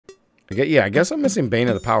Yeah, I guess I'm missing Bane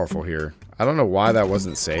of the Powerful here. I don't know why that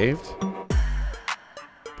wasn't saved.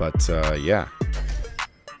 But, yeah.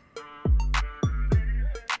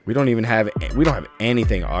 We don't have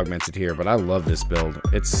anything augmented here, but I love this build.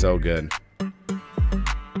 It's so good.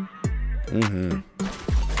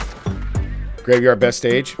 Graveyard best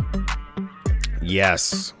stage?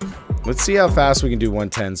 Yes. Let's see how fast we can do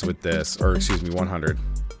 110s with this. Or, excuse me, 100.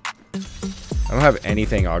 I don't have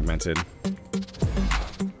anything augmented.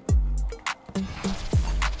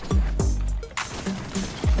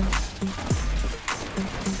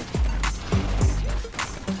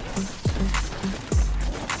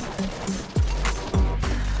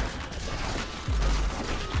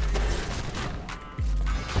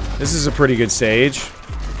 This is a pretty good stage.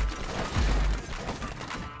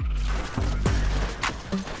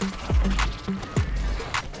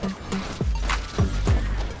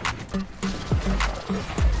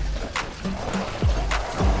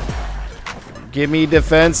 Give me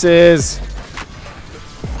defenses.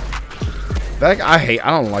 That I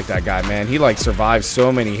don't like that guy, man. He like survives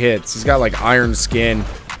so many hits. He's got like iron skin.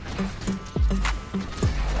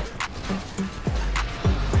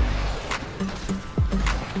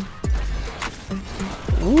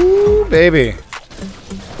 Ooh, baby.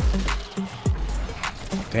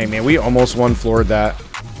 Dang, man, we almost one-floored that.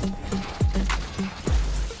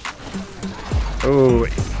 Ooh,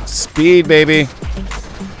 speed, baby.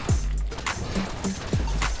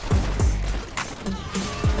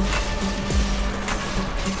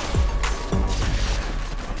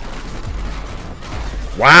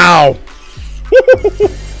 Wow.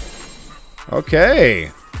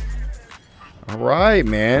 Okay. All right,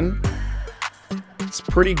 man. It's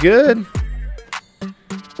pretty good.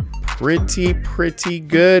 Pretty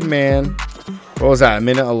good, man. What was that? A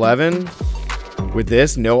minute 11? With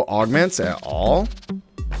this, no augments at all?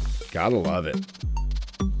 Gotta love it.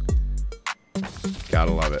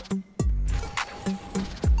 Gotta love it.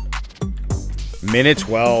 Minute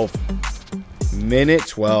 12. Minute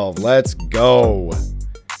 12. Let's go.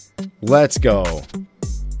 Let's go.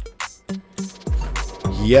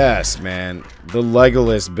 Yes, man. The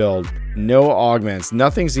Legolas build. No augments.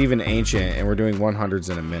 Nothing's even ancient, and we're doing 100s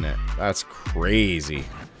in a minute. That's crazy.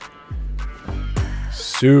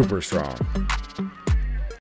 Super strong.